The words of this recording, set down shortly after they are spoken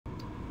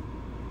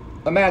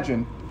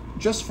Imagine,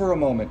 just for a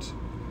moment,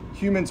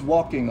 humans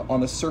walking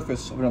on the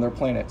surface of another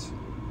planet.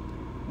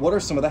 What are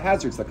some of the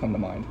hazards that come to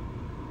mind?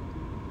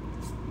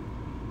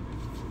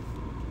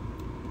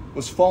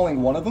 Was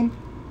falling one of them?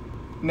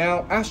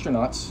 Now,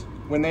 astronauts,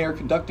 when they are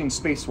conducting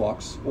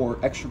spacewalks or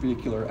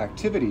extravehicular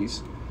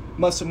activities,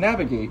 must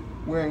navigate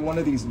wearing one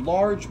of these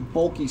large,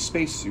 bulky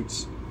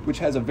spacesuits, which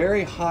has a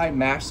very high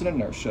mass and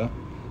inertia,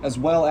 as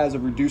well as a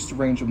reduced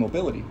range of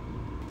mobility.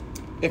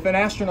 If an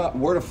astronaut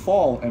were to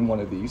fall in one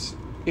of these,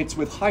 it's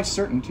with high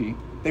certainty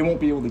they won't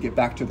be able to get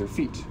back to their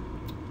feet.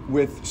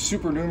 With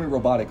Supernumerary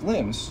Robotic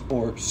Limbs,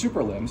 or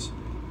SuperLimbs,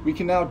 we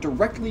can now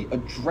directly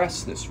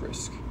address this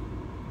risk.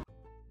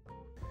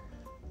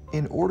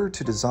 In order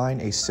to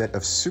design a set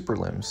of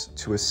SuperLimbs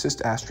to assist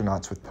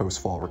astronauts with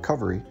post-fall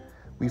recovery,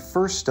 we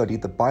first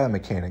studied the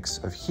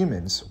biomechanics of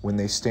humans when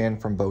they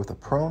stand from both a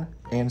prone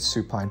and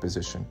supine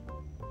position.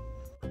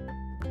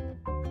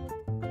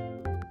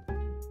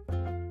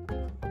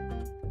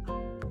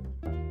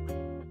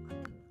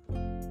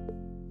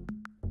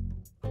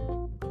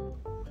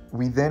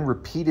 We then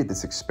repeated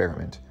this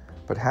experiment,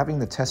 but having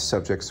the test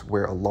subjects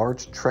wear a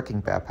large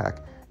trekking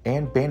backpack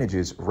and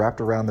bandages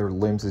wrapped around their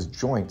limbs'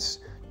 joints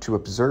to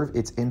observe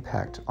its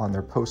impact on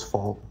their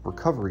post-fall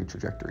recovery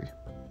trajectory.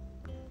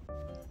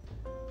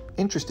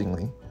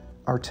 Interestingly,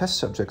 our test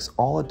subjects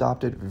all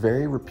adopted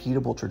very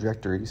repeatable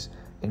trajectories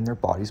in their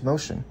body's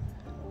motion.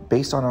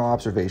 Based on our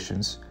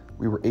observations,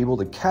 we were able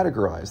to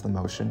categorize the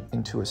motion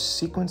into a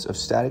sequence of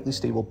statically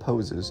stable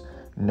poses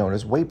known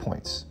as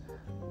waypoints,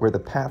 where the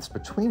paths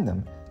between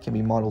them can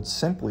be modeled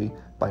simply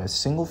by a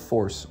single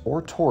force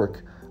or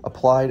torque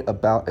applied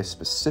about a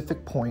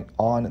specific point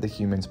on the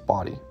human's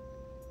body.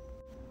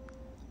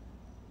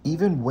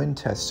 Even when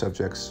test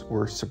subjects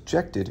were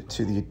subjected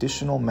to the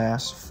additional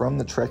mass from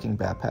the trekking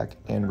backpack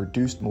and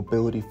reduced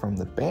mobility from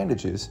the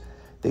bandages,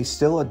 they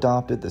still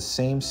adopted the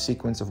same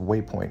sequence of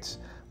waypoints,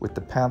 with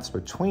the paths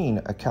between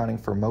accounting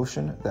for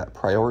motion that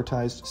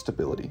prioritized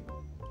stability.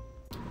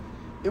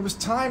 It was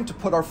time to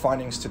put our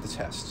findings to the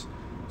test,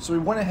 so we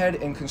went ahead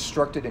and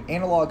constructed an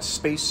analog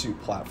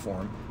spacesuit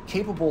platform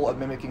capable of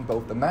mimicking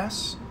both the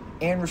mass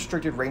and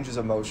restricted ranges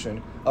of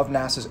motion of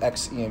NASA's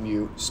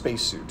XEMU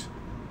spacesuit.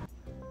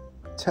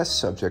 Test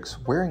subjects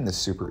wearing the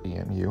Super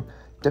EMU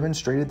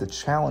demonstrated the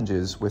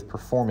challenges with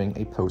performing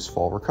a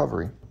post-fall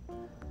recovery.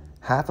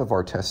 Half of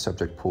our test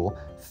subject pool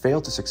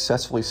failed to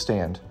successfully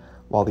stand,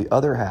 while the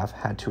other half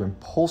had to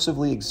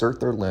impulsively exert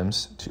their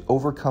limbs to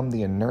overcome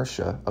the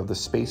inertia of the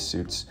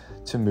spacesuits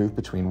to move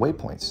between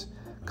waypoints,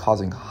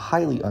 causing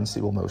highly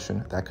unstable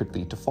motion that could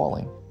lead to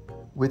falling.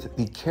 With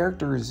the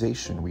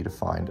characterization we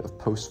defined of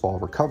post-fall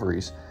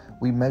recoveries,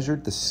 we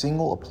measured the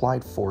single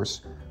applied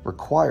force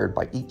required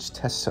by each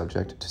test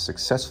subject to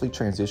successfully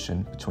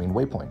transition between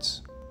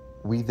waypoints.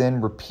 We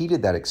then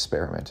repeated that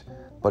experiment,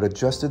 but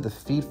adjusted the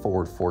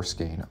feed-forward force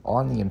gain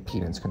on the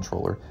impedance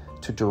controller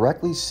to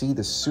directly see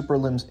the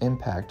SuperLimbs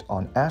impact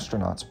on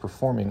astronauts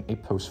performing a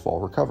post-fall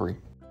recovery.